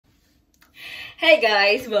Hey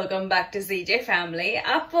guys, welcome back to CJ Family.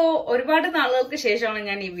 അപ്പോൾ ഒരുപാട് നാളുകൾക്ക് ശേഷമാണ്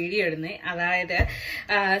ഞാൻ ഈ വീഡിയോ ഇടുന്നത്. അതായത്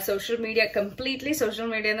സോഷ്യൽ മീഡിയ കംപ്ലീറ്റ്ലി സോഷ്യൽ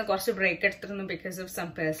മീഡിയയിൽ നിന്ന് കുറച്ച് ബ്രേക്ക് എടുത്തിരുന്നു because of some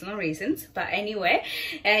personal reasons. Anyway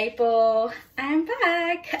ഇപ്പോ ഐ ആം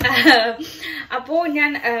ബാക്ക്. അപ്പോൾ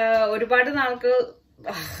ഞാൻ ഒരുപാട്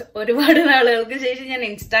നാളുകൾക്ക് ശേഷം ഞാൻ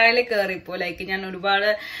ഇൻസ്റ്റയിൽ കയറിപ്പോ ഞാൻ ഒരുപാട്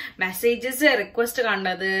മെസ്സേജസ് റിക്വസ്റ്റ്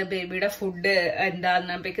കണ്ടത് ബേബിയുടെ ഫുഡ്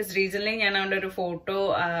എന്താന്ന്. ബിക്കോസ് റീസെന്റ് ഞാൻ അവന്റെ ഒരു ഫോട്ടോ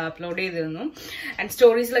അപ്ലോഡ് ചെയ്തിരുന്നു ആൻഡ്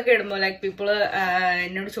സ്റ്റോറീസിലൊക്കെ ഇടുമ്പോൾ പീപ്പിൾ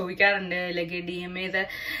എന്നോട് ചോദിക്കാറുണ്ട് DM ചെയ്ത്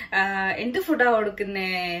എന്ത് ഫുഡാ കൊടുക്കുന്നേ,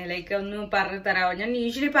 ഒന്ന് പറഞ്ഞു തരാമോ. ഞാൻ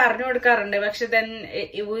യൂഷ്വലി പറഞ്ഞു കൊടുക്കാറുണ്ട്, പക്ഷെ then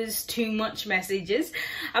it was too much messages.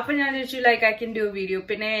 അപ്പൊ ഞാൻ ചോദിച്ചു ഐ കൻ ഡു വീഡിയോ.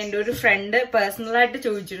 പിന്നെ എന്റെ ഒരു ഫ്രണ്ട് പേഴ്സണലായിട്ട്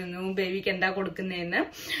ചോദിച്ചിരുന്നു ബേബിക്ക് എന്താ കൊടുക്കുന്നതെന്ന്.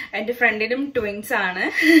 എന്റെ ഫ്രണ്ടിനും ട്വിൻസ് ആണ്.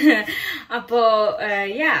 അപ്പോ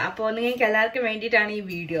നിങ്ങൾക്ക് എല്ലാവർക്കും വേണ്ടിയിട്ടാണ് ഈ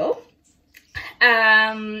വീഡിയോ.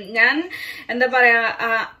 ഞാൻ എന്താ പറയാ,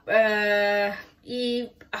 ഈ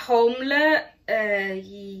ഹോമില്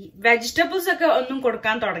ഈ വെജിറ്റബിൾസ് ഒക്കെ ഒന്നും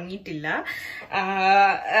കൊടുക്കാൻ തുടങ്ങിയിട്ടില്ല.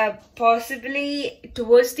 Possibly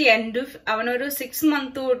towards the end of അവനൊരു 6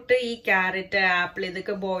 months തൊട്ട് ഈ ക്യാരറ്റ്, ആപ്പിൾ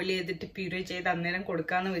ഇതൊക്കെ ബോയിൽ ചെയ്തിട്ട് പ്യൂരി ചെയ്ത് അന്നേരം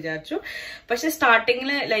കൊടുക്കാന്ന് വിചാരിച്ചു. പക്ഷെ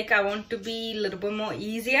സ്റ്റാർട്ടിങ്ങില് I want to B little more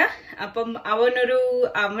easier. അപ്പം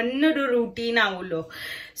അവനൊരു റൂട്ടീൻ ആവുമല്ലോ,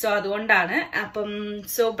 സോ അതുകൊണ്ടാണ്.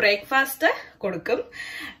 സോ ബ്രേക്ക്ഫാസ്റ്റ് കൊടുക്കും.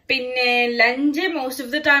 പിന്നെ lunch most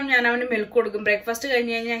of the time ഞാൻ അവന് മിൽക്ക് കൊടുക്കും. ബ്രേക്ക്ഫാസ്റ്റ്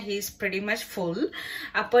കഴിഞ്ഞ് കഴിഞ്ഞാൽ ഹീസ് പ്രിറ്റി മച്ച് ഫുൾ.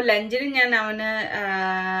 അപ്പോൾ ലഞ്ചിന് ഞാൻ അവന്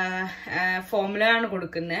ഫോർമുല ആണ്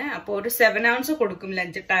കൊടുക്കുന്നത്. അപ്പോൾ ഒരു 7 ounce കൊടുക്കും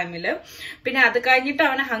ലഞ്ച് ടൈമില്. പിന്നെ അത് കഴിഞ്ഞിട്ട്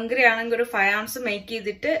അവന് ഹംഗ്രി ആണെങ്കിൽ ഒരു 5 ounce മേക്ക്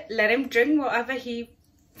ചെയ്തിട്ട് let him drink our he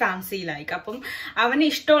fancy അപ്പം അവന്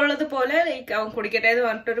ഇഷ്ടമുള്ളത് പോലെ അവൻ കുടിക്കട്ടെ എന്ന്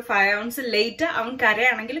പറഞ്ഞിട്ട് ഒരു 5 ounce ലേറ്റ് അവൻ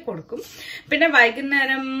കരയാണെങ്കിൽ കൊടുക്കും. പിന്നെ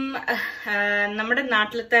വൈകുന്നേരം നമ്മുടെ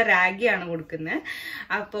നാട്ടിലത്തെ റാഗിയാണ് കൊടുക്കുന്നത്.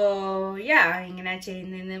 അപ്പോ എങ്ങനെ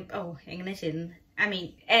ചെയ്യുന്നതെന്ന് ഐ മീൻ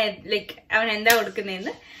അവൻ എന്താ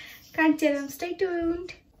കൊടുക്കുന്നതെന്ന് കാണിച്ചു തരാം. Stay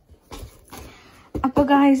tuned. അപ്പൊ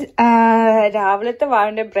ഗായ്സ്, രാവിലത്തെ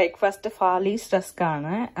വാഴന്റെ ബ്രേക്ക്ഫാസ്റ്റ് ഫാർലീസ് റസ്ക്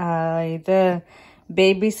ആണ്. ഇത്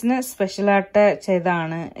ബേബീസിന് സ്പെഷ്യലായിട്ട്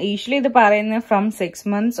ചെയ്താണ്. യൂഷ്വലി ഇത് പറയുന്നത് ഫ്രം 6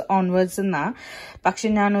 months ഓൺവേർഡ്സ് എന്നാ. പക്ഷെ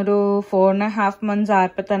ഞാനൊരു 4.5 months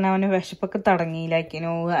ആയപ്പോ തന്നെ അവന് വിശപ്പൊക്കെ തുടങ്ങി.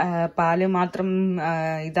 പാല് മാത്രം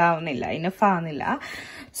ഇതാവുന്നില്ല, ഇനഫ് ആവുന്നില്ല.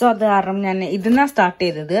 സോ അത് കാരണം ഞാൻ ഇതിന്നാ സ്റ്റാർട്ട്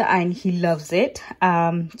ചെയ്തത് and he loves it.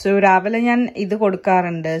 So രാവിലെ ഞാൻ ഇത്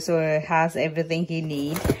കൊടുക്കാറുണ്ട്. So has everything he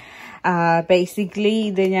need. Basically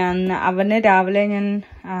ഇത് അവന് രാവിലെ ഞാൻ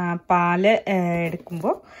പാല്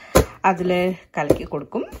എടുക്കുമ്പോൾ അതില് കലക്കി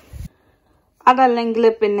കൊടുക്കും. അതല്ലെങ്കിൽ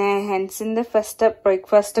പിന്നെ ഹെൻസിന്റെ ഫസ്റ്റ്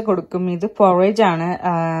ബ്രേക്ക്ഫാസ്റ്റ് കൊടുക്കും. ഇത് പോറേജ് ആണ്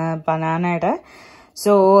ബനാനയുടെ.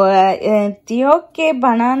 സോ തിയോക്കെ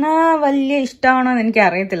ബനാന വലിയ ഇഷ്ടമാണോന്ന് എനിക്ക്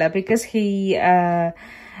അറിയത്തില്ല. ബിക്കോസ്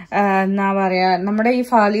എന്താ പറയാ, നമ്മുടെ ഈ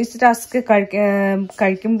ഫാർലീസ് റസ്ക്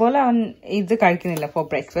കഴിക്കുമ്പോൾ അവൻ ഇത് കഴിക്കുന്നില്ല ഫോർ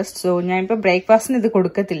ബ്രേക്ക്ഫാസ്റ്റ്. സോ ഞാനിപ്പോ ബ്രേക്ക്ഫാസ്റ്റിന് ഇത്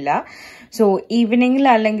കൊടുക്കത്തില്ല. സോ ഈവനിങ്ങിൽ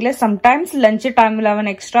അല്ലെങ്കിൽ സംടൈംസ് ലഞ്ച് ടൈമിൽ അവൻ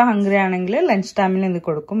എക്സ്ട്രാ ഹംഗ്രി ആണെങ്കിൽ ലഞ്ച് ടൈമിൽ ഇത്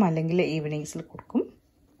കൊടുക്കും, അല്ലെങ്കിൽ ഈവനിങ്സിൽ കൊടുക്കും.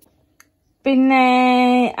 പിന്നെ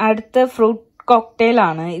അടുത്ത ഫ്രൂട്ട് കോക്ടെയിൽ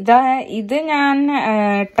ആണ്. ഇത് ഞാൻ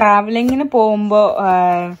ട്രാവലിങ്ങിന് പോകുമ്പോ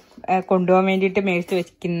കൊണ്ടുപോകാൻ വേണ്ടിയിട്ട് മേടിച്ച്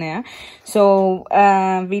വെക്കുന്ന. സോ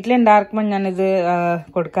വീട്ടിലുണ്ടാക്കുമ്പോൾ ഞാനിത്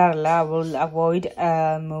കൊടുക്കാറില്ല. I will avoid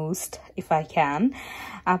most if I can.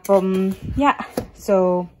 അപ്പം സോ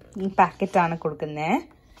ഈ പാക്കറ്റാണ് കൊടുക്കുന്നത്.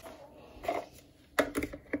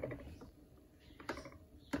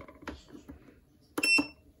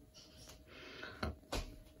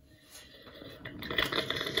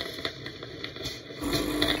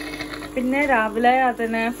 പിന്നെ രാവിലെ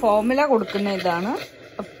അതിന് ഫോർമുല കൊടുക്കുന്ന ഇതാണ്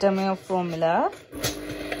Aptamil ഫോർമുല.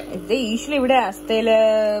 ഇത് യൂഷ്വലി ഇവിടെ അസ്തയില്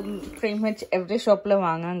പ്രീ മച്ച് എവറി ഷോപ്പിൽ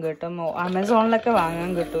വാങ്ങാൻ കിട്ടും. ആമസോണിലൊക്കെ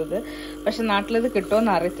വാങ്ങാൻ കിട്ടും ഇത്. പക്ഷെ നാട്ടിലിത്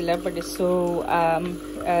കിട്ടുമെന്ന് അറിയത്തില്ല. But so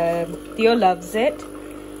Theo loves it.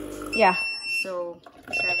 So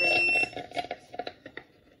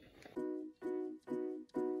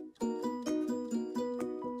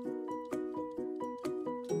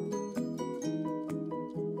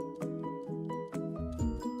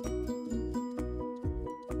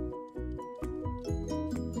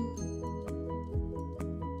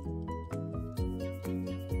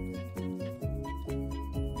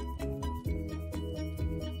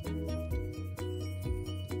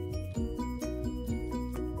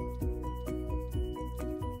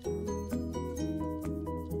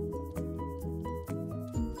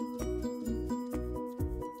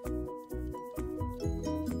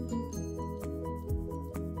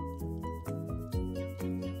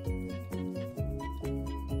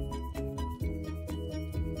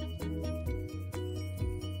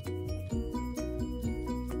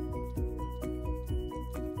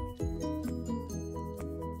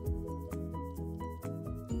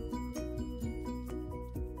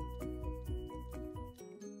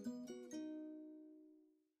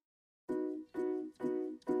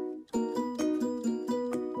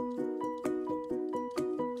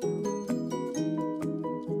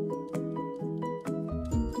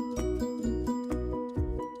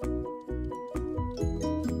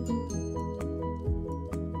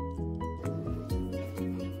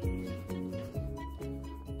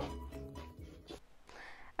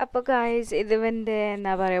അപ്പോൾ ഗായ്സ് ഇതിവൻ്റെ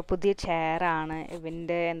എന്താ പറയുക പുതിയ ചെയറാണ്.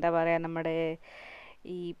 ഇവൻ്റെ എന്താ പറയുക നമ്മുടെ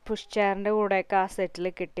ഈ പുഷ് ചെയറിൻ്റെ കൂടെയൊക്കെ ആ സെറ്റിൽ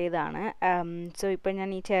കിട്ടിയതാണ്. സോ ഇപ്പം ഞാൻ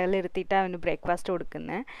ഈ ചെയറിൽ ഇരുത്തിയിട്ടാണ് അവന് ബ്രേക്ക്ഫാസ്റ്റ്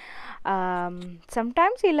കൊടുക്കുന്നത്.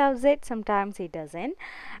 Sometimes he loves it, sometimes he doesn't.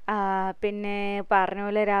 പിന്നെ പറഞ്ഞ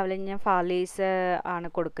പോലെ രാവിലെ ഞാൻ ഫാർലീസ് ആണ്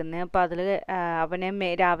കൊടുക്കുന്നത്. അപ്പോൾ അതിൽ അവനെ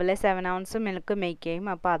രാവിലെ 7 ounce മിൽക്ക് മേക്ക് ചെയ്യും.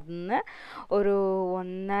 അപ്പോൾ അതിന് ഒരു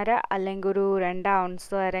 1.5 അല്ലെങ്കിൽ ഒരു 2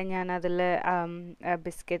 ounce വരെ ഞാൻ അതിൽ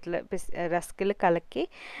റസ്കിൽ കലക്കി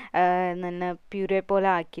നല്ല പ്യൂരെ പോലെ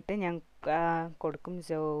ആക്കിയിട്ട് ഞാൻ കൊടുക്കും.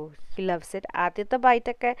 So he loves it. ആദ്യത്തെ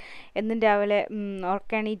ബൈറ്റൊക്കെ എന്നും രാവിലെ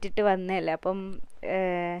ഉറക്കണീറ്റിട്ട് വന്നതല്ലേ, അപ്പം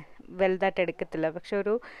വലുതായിട്ട് എടുക്കത്തില്ല. പക്ഷെ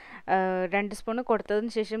ഒരു 2 സ്പൂൺ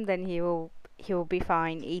കൊടുത്തതിന് ശേഷം then he will be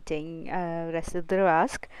fine eating rest of the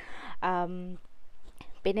റാസ്ക്.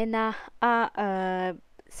 പിന്നെ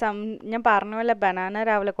ഞാൻ പറഞ്ഞ പോലെ ബനാന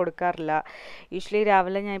രാവിലെ കൊടുക്കാറില്ല. യൂഷ്വലി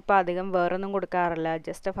രാവിലെ ഞാൻ ഇപ്പോൾ അധികം വേറൊന്നും കൊടുക്കാറില്ല.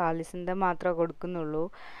 ജസ്റ്റ് ഫാർലീസിൻ്റെ മാത്രമേ കൊടുക്കുന്നുള്ളൂ.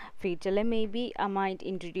 ഫ്യൂച്ചറിൽ may be I might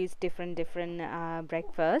introduce different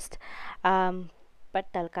breakfast. But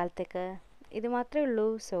തൽക്കാലത്തേക്ക് ഇത് മാത്രമേ ഉള്ളൂ.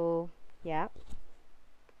 So yeah.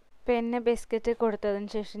 പിന്നെ ബിസ്ക്കറ്റ് കൊടുത്തതിന്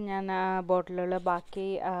ശേഷം ഞാൻ ബോട്ടിലുള്ള ബാക്കി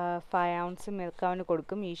 5 ounce മിൽക്ക് അവന്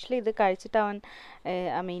കൊടുക്കും. യൂഷ്വലി ഇത് കഴിച്ചിട്ട് അവൻ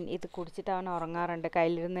ഇത് കുടിച്ചിട്ട് അവൻ ഉറങ്ങാറുണ്ട്.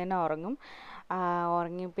 കയ്യിലിരുന്ന് തന്നെ ഉറങ്ങും.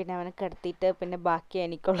 ഉറങ്ങി പിന്നെ അവനെ കിടത്തിയിട്ട് പിന്നെ ബാക്കി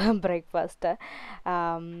എനിക്കുള്ള breakfast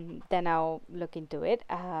then I look in to it.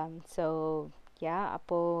 So yeah.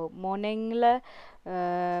 അപ്പോൾ മോർണിംഗിൽ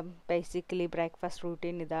ബേസിക്കലി ബ്രേക്ക്ഫാസ്റ്റ്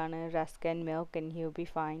റൂട്ടീൻ ഇതാണ്. Rusk and milk and he will be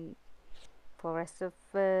fine four rest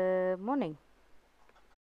of morning.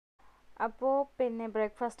 അപ്പോൾ പിന്നെ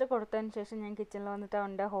ബ്രേക്ക്ഫാസ്റ്റ് കൊടുത്തതിന് ശേഷം ഞാൻ കിച്ചണിൽ വന്നിട്ട്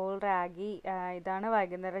അവൻ്റെ ഹോൾ റാഗി ഇതാണ്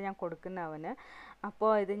വൈകുന്നേരം ഞാൻ കൊടുക്കുന്ന അവന്.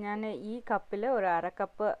 അപ്പോൾ ഇത് ഞാൻ ഈ കപ്പിൽ ഒരു 1/2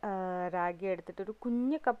 കപ്പ് റാഗി എടുത്തിട്ട്, ഒരു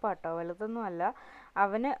കുഞ്ഞ് കപ്പാട്ടോ, വലുതൊന്നും അല്ല,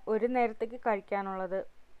 അവന് ഒരു നേരത്തേക്ക് കഴിക്കാനുള്ളത്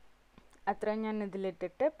അത്രയും ഞാൻ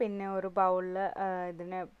ഇതിലിട്ടിട്ട് പിന്നെ ഒരു ബൗളിൽ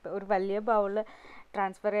ഒരു വലിയ ബൗളിൽ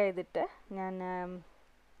ട്രാൻസ്ഫർ ചെയ്തിട്ട് ഞാൻ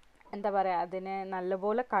എന്താ പറയുക അതിനെ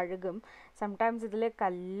നല്ലപോലെ കഴുകും. സംടൈംസ് ഇതിൽ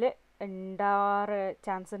കല്ല് ഉണ്ടാറ്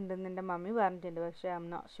ചാൻസ് ഉണ്ടെന്ന് എൻ്റെ മമ്മി പറഞ്ഞിട്ടുണ്ട്, പക്ഷേ ഐ എം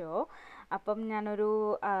നോട്ട് ഷുവർ. അപ്പം ഞാനൊരു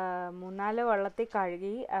 3-4 വെള്ളത്തിൽ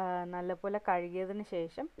കഴുകി നല്ലപോലെ കഴുകിയതിന്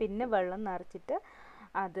ശേഷം പിന്നെ വെള്ളം നിറച്ചിട്ട്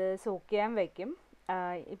അത് സോക്ക് ചെയ്യാൻ വയ്ക്കും.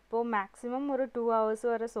 ഇപ്പോൾ മാക്സിമം ഒരു 2 hours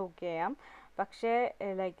വരെ സോക്ക് ചെയ്യാം. പക്ഷേ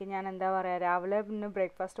ലൈക്ക് ഞാൻ എന്താ പറയുക രാവിലെ പിന്നെ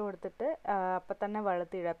ബ്രേക്ക്ഫാസ്റ്റ് കൊടുത്തിട്ട് അപ്പം തന്നെ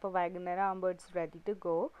വെള്ളത്തിടുക. അപ്പോൾ വൈകുന്നേരം ആകുമ്പോൾ ഇറ്റ്സ് റെഡി ടു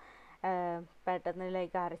ഗോ. പെട്ടെന്ന്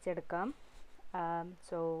ലൈക്ക് അരച്ചെടുക്കാം.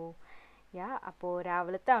 So yeah. അപ്പോൾ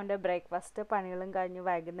രാവിലത്തെ അവൻ്റെ ബ്രേക്ക്ഫാസ്റ്റ് പണികളും കഴിഞ്ഞ്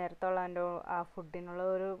വൈകുന്നേരത്തോളം അവൻ്റെ ആ ഫുഡിനുള്ള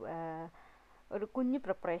ഒരു കുഞ്ഞ്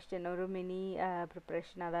പ്രിപ്പറേഷൻ, ഒരു മിനി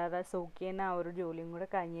പ്രിപ്പറേഷൻ, അതായത് സോക്ക് ചെയ്യുന്ന ആ ഒരു ജോലിയും കൂടെ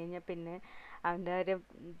കഴിഞ്ഞ് കഴിഞ്ഞാൽ പിന്നെ അവൻ്റെ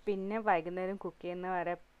പിന്നെ വൈകുന്നേരം കുക്ക് ചെയ്യുന്ന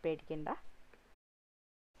വരെ പേടിക്കണ്ട.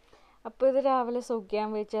 അപ്പോൾ ഇത് രാവിലെ സോക്ക് ചെയ്യാൻ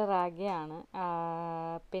വെച്ച റാഗിയാണ്.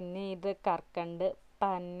 പിന്നെ ഇത് കർക്കണ്ട്,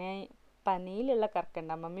 പനയിലുള്ള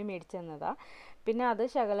കർക്കണ്ട മമ്മി മേടിച്ചു തന്നതാണ്. പിന്നെ അത്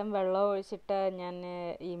ശകലം വെള്ളം ഒഴിച്ചിട്ട് ഞാൻ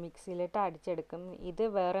ഈ മിക്സിയിലിട്ട് അടിച്ചെടുക്കും. ഇത്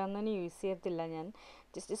വേറെ ഒന്നിനും യൂസ് ചെയ്യത്തില്ല, ഞാൻ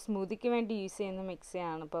ജസ്റ്റ് സ്മൂതിക്ക് വേണ്ടി യൂസ് ചെയ്യുന്ന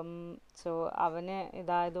മിക്സിയാണ്. അപ്പം സോ അവന്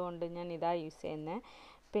ഇതായതുകൊണ്ട് ഞാൻ ഇതാ യൂസ് ചെയ്യുന്നത്.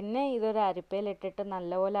 പിന്നെ ഇതൊരു അരിപ്പയിലിട്ടിട്ട്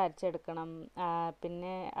നല്ലപോലെ അരച്ചെടുക്കണം.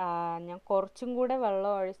 പിന്നെ ഞാൻ കുറച്ചും കൂടെ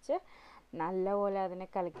വെള്ളം ഒഴിച്ച് നല്ലപോലെ അതിനെ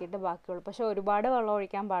കലക്കിയിട്ട് ബാക്കിയുള്ളൂ. പക്ഷെ ഒരുപാട് വെള്ളം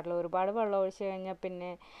ഒഴിക്കാൻ പാടില്ല. ഒരുപാട് വെള്ളം ഒഴിച്ച് കഴിഞ്ഞാൽ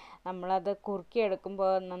പിന്നെ നമ്മളത്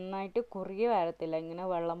കുറുക്കിയെടുക്കുമ്പോൾ നന്നായിട്ട് കുറുകി വരത്തില്ല, ഇങ്ങനെ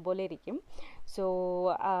വെള്ളം പോലെ ഇരിക്കും. സോ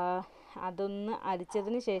അതൊന്ന്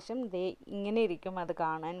അരിച്ചതിന് ശേഷം ഇങ്ങനെ ഇരിക്കും അത്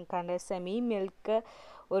കാണാൻ. കാരണം സെമി മിൽക്ക്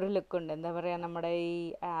ഒരു ലുക്കുണ്ട്, എന്താ പറയുക നമ്മുടെ ഈ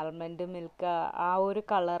ആൽമണ്ട് മിൽക്ക് ആ ഒരു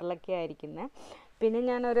കളറിലൊക്കെ ആയിരിക്കുന്നത്. പിന്നെ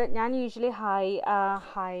ഞാൻ യൂഷ്വലി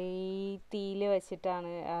ഹൈ തീയിൽ വെച്ചിട്ടാണ്,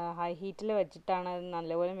 ഹൈ ഹീറ്റിൽ വെച്ചിട്ടാണ് അത്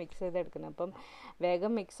നല്ലപോലെ മിക്സ് ചെയ്തെടുക്കുന്നത്. അപ്പം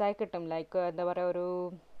വേഗം മിക്സായി കിട്ടും. ലൈക്ക് എന്താ പറയുക ഒരു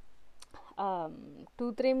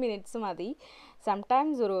 2-3 minutes മതി.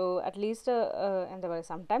 സംടൈംസ് ഒരു അറ്റ്ലീസ്റ്റ് എന്താ പറയുക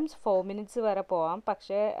സംടൈംസ് 4 minutes വരെ പോവാം.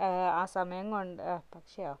 പക്ഷേ ആ സമയം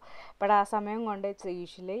കൊണ്ട് ഇറ്റ്സ്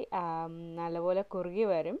യൂഷ്വലി നല്ലപോലെ കുറുകി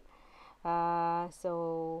വരും. സോ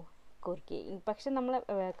കുറുക്കി പക്ഷെ നമ്മൾ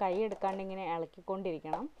കൈ എടുക്കാണ്ട് ഇങ്ങനെ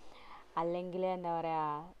ഇളക്കിക്കൊണ്ടിരിക്കണം, അല്ലെങ്കിൽ എന്താ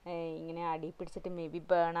പറയുക ഇങ്ങനെ അടി പിടിച്ചിട്ട് മേ ബി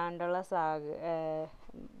ബേണാകാനുള്ള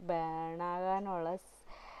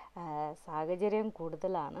സാഹചര്യം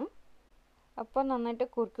കൂടുതലാണ്. അപ്പോൾ നന്നായിട്ട്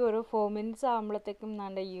കുറുക്കി ഒരു 4 minutes ആകുമ്പോഴത്തേക്കും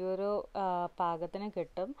ഈ ഒരു പാകത്തിന്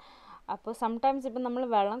കിട്ടും. അപ്പോൾ സംടൈംസ് ഇപ്പം നമ്മൾ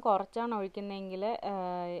വെള്ളം കുറച്ചാണ് ഒഴിക്കുന്നതെങ്കിൽ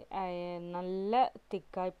നല്ല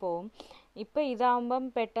തിക്കായി പോവും. ഇപ്പം ഇതാകുമ്പം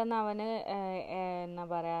പെട്ടെന്ന് അവന് എന്താ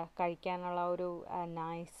പറയുക കഴിക്കാനുള്ള ഒരു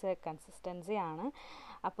നൈസ് കൺസിസ്റ്റൻസിയാണ്.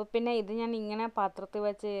 അപ്പോൾ പിന്നെ ഇത് ഞാൻ ഇങ്ങനെ പാത്രത്തിൽ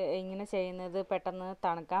വെച്ച് ഇങ്ങനെ ചെയ്യുന്നത് പെട്ടെന്ന്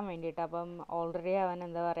തണുക്കാൻ വേണ്ടിയിട്ട്. അപ്പം ഓൾറെഡി അവൻ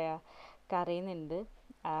എന്താ പറയുക കരയുന്നുണ്ട്.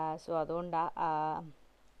 സോ അതുകൊണ്ടാണ്.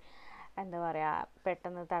 എന്താ പറയുക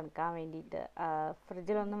പെട്ടെന്ന് തണുക്കാൻ വേണ്ടിയിട്ട്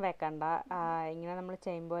ഫ്രിഡ്ജിലൊന്നും വെക്കണ്ട. ഇങ്ങനെ നമ്മൾ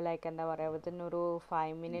ചെയ്യുമ്പോൾ ലൈക്ക് എന്താ പറയുക വിത്തിനൊരു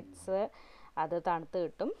 5 minutes അത് തണുത്ത്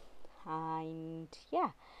കിട്ടും. യാ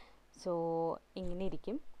സോ ഇങ്ങനെ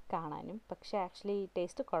ഇരിക്കും കാണാനും. പക്ഷേ ആക്ച്വലി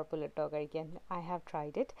ടേസ്റ്റ് കുഴപ്പമില്ല കേട്ടോ കഴിക്കാൻ. I have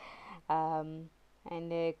tried it.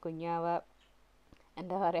 എൻ്റെ കുഞ്ഞാവ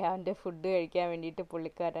എന്താ പറയുക അവൻ്റെ ഫുഡ് കഴിക്കാൻ വേണ്ടിയിട്ട്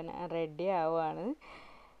പുള്ളിക്കാരൻ റെഡി ആവുകയാണ്.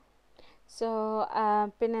 സോ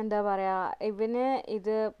പിന്നെ എന്താ പറയുക ഇവന്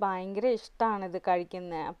ഇത് ഭയങ്കര ഇഷ്ടമാണ് ഇത്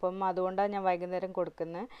കഴിക്കുന്നത്. അപ്പം അതുകൊണ്ടാണ് ഞാൻ വൈകുന്നേരം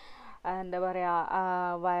കൊടുക്കുന്നത്. എന്താ പറയുക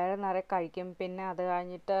വയറ് നിറയെ കഴിക്കും. പിന്നെ അത്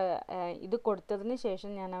കഴിഞ്ഞിട്ട് ഇത് കൊടുത്തതിന്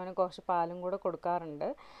ശേഷം ഞാൻ അവന് കുറച്ച് പാലും കൂടെ കൊടുക്കാറുണ്ട്.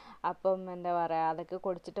 അപ്പം എന്താ പറയുക അതൊക്കെ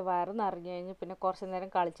കുടിച്ചിട്ട് വയറ് നിറഞ്ഞു കഴിഞ്ഞ് പിന്നെ കുറച്ച് നേരം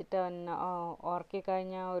കളിച്ചിട്ട് അവൻ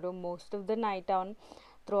ഉറക്കിക്കഴിഞ്ഞാൽ ഒരു മോസ്റ്റ് ഓഫ് ദ നൈറ്റ് അവൻ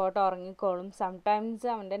ത്രൂ ഔട്ട് ഉറങ്ങിക്കോളും. സംടൈംസ്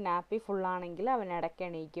അവൻ്റെ നാപ്പി ഫുള്ളാണെങ്കിൽ അവൻ ഇടയ്ക്ക്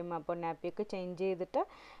എണീക്കും. അപ്പോൾ നാപ്പിയൊക്കെ ചേഞ്ച് ചെയ്തിട്ട്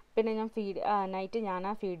പിന്നെ ഞാൻ നൈറ്റ്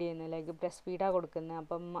ഞാനാണ് ഫീഡ് ചെയ്യുന്നത്. ലൈക്ക് ബ്രസ്റ്റ് ഫീഡാണ് കൊടുക്കുന്നത്.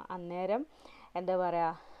 അപ്പം അന്നേരം എന്താ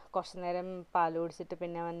പറയുക കുറച്ച് നേരം പാൽ കുടിച്ചിട്ട്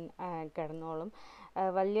പിന്നെ അവൻ കിടന്നോളും.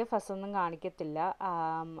 വലിയ ഫസ്സൊന്നും കാണിക്കത്തില്ല.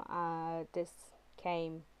 This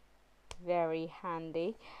came very handy.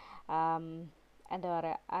 എന്താ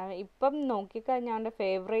പറയുക ഇപ്പം നോക്കിക്കഴിഞ്ഞാൽ അവൻ്റെ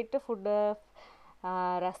ഫേവറേറ്റ് ഫുഡ്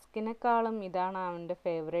റസ്കിനേക്കാളും ഇതാണ് അവൻ്റെ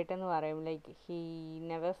ഫേവറേറ്റ് എന്ന് പറയും. Like he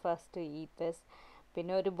never first eat this.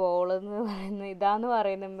 പിന്നെ ഒരു ബോളെന്ന് പറയുന്നത് ഇതാന്ന്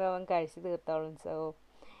പറയുമ്പോൾ അവൻ കഴിച്ച് തീർത്തോളും. സോ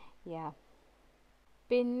യാ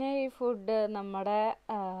പിന്നെ ഈ ഫുഡ് നമ്മുടെ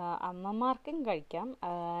അമ്മമാർക്കും കഴിക്കാം.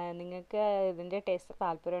 നിങ്ങൾക്ക് ഇതിൻ്റെ ടേസ്റ്റ്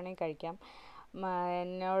താല്പര്യമാണെങ്കിൽ കഴിക്കാം.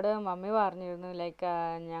 എന്നോട് മമ്മി പറഞ്ഞിരുന്നു ലൈക്ക്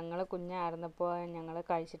ഞങ്ങൾ കുഞ്ഞായിരുന്നപ്പോൾ ഞങ്ങൾ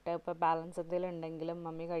കഴിച്ചിട്ട് ഇപ്പോൾ ബാലൻസ് എന്തെങ്കിലും ഉണ്ടെങ്കിലും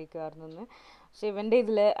മമ്മി കഴിക്കുമായിരുന്നു എന്ന്. പക്ഷെ ഇവൻ്റെ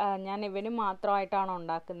ഇതിൽ ഞാൻ ഇവന് മാത്രമായിട്ടാണ്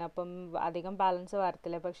ഉണ്ടാക്കുന്നത്. അപ്പം അധികം ബാലൻസ്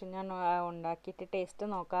വരത്തില്ല. പക്ഷെ ഞാൻ ഉണ്ടാക്കിയിട്ട് ടേസ്റ്റ്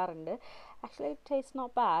നോക്കാറുണ്ട്. Actually taste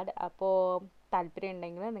not bad. അപ്പോൾ താല്പര്യം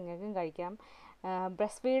ഉണ്ടെങ്കിൽ നിങ്ങൾക്കും കഴിക്കാം.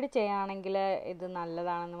 ബ്രസ്റ്റ് ഫീഡ് ചെയ്യുകയാണെങ്കിൽ ഇത്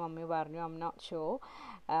നല്ലതാണെന്ന് മമ്മി പറഞ്ഞു. I am not sure.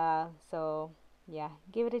 So yeah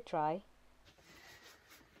give it A try.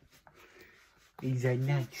 He's a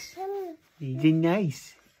nice. He's a nice.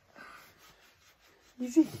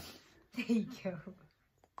 Is he? There you go.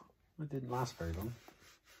 It didn't last very long.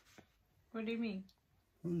 What do you mean?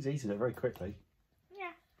 He's eaten it very quickly.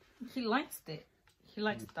 Yeah. He likes it. He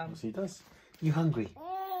likes them. Yes, he does. You hungry?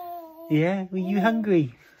 Yeah? Were you hungry?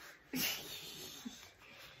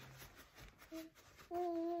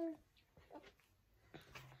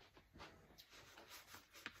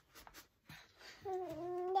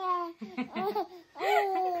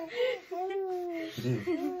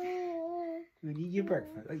 Will you eat your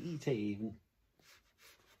breakfast? Like eat tea even.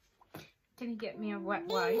 Can you get me a wet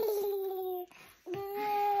wipe?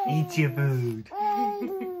 Eat your food.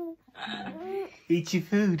 Eat your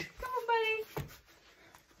food. Come on, buddy.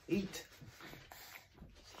 Eat.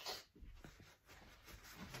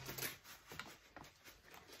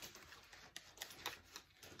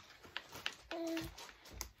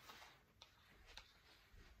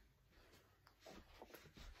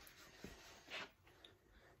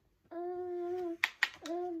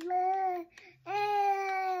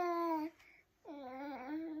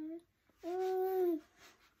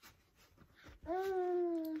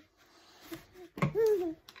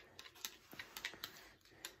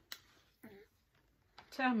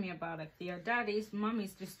 Tell me about it, Theo. Daddy's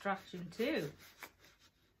mummy's distraction too.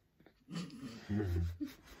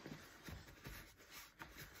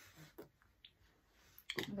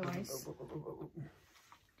 Otherwise,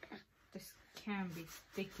 this can be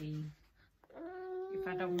sticky if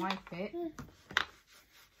I don't wipe it.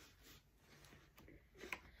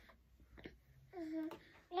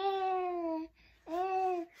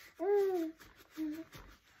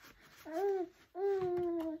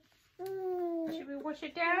 Should we wash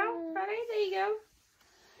it down? Farley, there you go.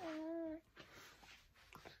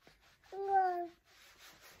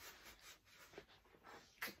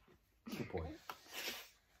 Good boy.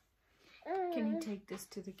 Can you take this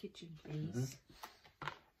to the kitchen, please?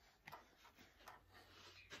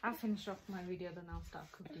 I'll finish off my video, then I'll start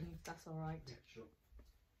cooking, if that's alright. Sure.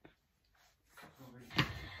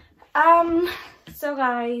 So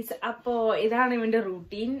guys, അപ്പോ ഇതാണ് ഇവന്റെ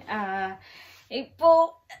routine. ഇപ്പോ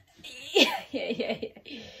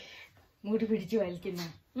മുടി പിടിച്ച് വലിക്കുന്നു.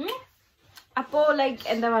 അപ്പോ like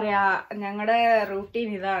എന്താ പറയാ ഞങ്ങളുടെ റൂട്ടീൻ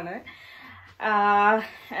ഇതാണ്.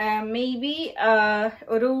 മേ ബി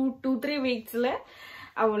ഒരു 2-3 weeks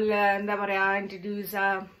അവൾ എന്താ പറയാ ഇൻട്രൊഡ്യൂസ്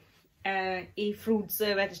ഈ ഫ്രൂട്ട്സ്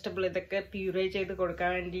വെജിറ്റബിൾ ഇതൊക്കെ പ്യൂറേ ചെയ്ത് കൊടുക്കാൻ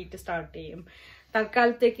വേണ്ടിയിട്ട് സ്റ്റാർട്ട് ചെയ്യും.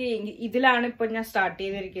 തൽക്കാലത്തേക്ക് ഇതിലാണ് ഇപ്പൊ ഞാൻ സ്റ്റാർട്ട്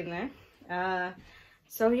ചെയ്തിരിക്കുന്നത്.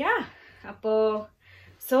 സോ യാ അപ്പോ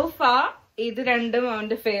സോഫാ ഇത് രണ്ടും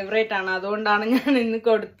അവന്റെ ഫേവറേറ്റ് ആണ്. അതുകൊണ്ടാണ് ഞാൻ ഇന്ന്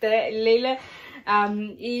കൊടുത്തത്. ഇല്ലെങ്കിൽ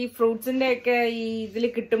ഈ ഫ്രൂട്ട്സിന്റെ ഒക്കെ ഈ ഇതിൽ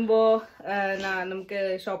കിട്ടുമ്പോ നമുക്ക്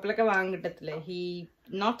ഷോപ്പിലൊക്കെ വാങ്ങാൻ കിട്ടത്തില്ലേ. He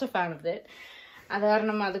not A fan of that. അത്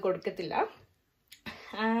കാരണം അത് കൊടുക്കത്തില്ല.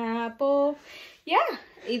 അപ്പോ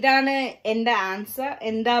ഇതാണ് എന്റെ ആൻസർ.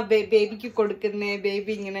 എന്താ ബേബിക്ക് കൊടുക്കുന്നേ?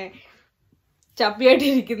 ബേബി ഇങ്ങനെ ചപ്പിയായിട്ട്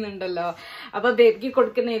ഇരിക്കുന്നുണ്ടല്ലോ. അപ്പൊ ബേബിക്ക്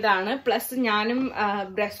കൊടുക്കുന്ന ഇതാണ്. പ്ലസ് ഞാനും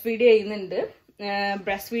ബ്രസ്റ്റ് ഫീഡ് ചെയ്യുന്നുണ്ട്.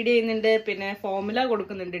 പിന്നെ ഫോർമുല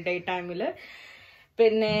കൊടുക്കുന്നുണ്ട് ഡേ ടൈമില്.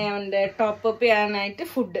 പിന്നെ അവന്റെ ടോപ്പ് അപ്പ് ചെയ്യാനായിട്ട്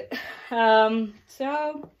ഫുഡ്. സോ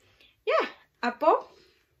അപ്പോ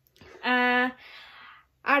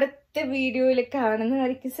അടുത്ത വീഡിയോയിൽ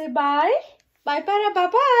കാണുന്നതായിരിക്കും. സേ ബൈ പറ.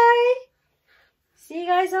 By. See you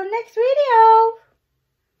guys on next video.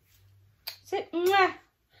 Say mwah.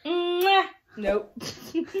 Nope.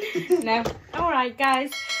 No. Alright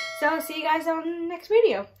guys. So see you guys on next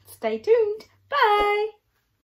video. Stay tuned. Bye.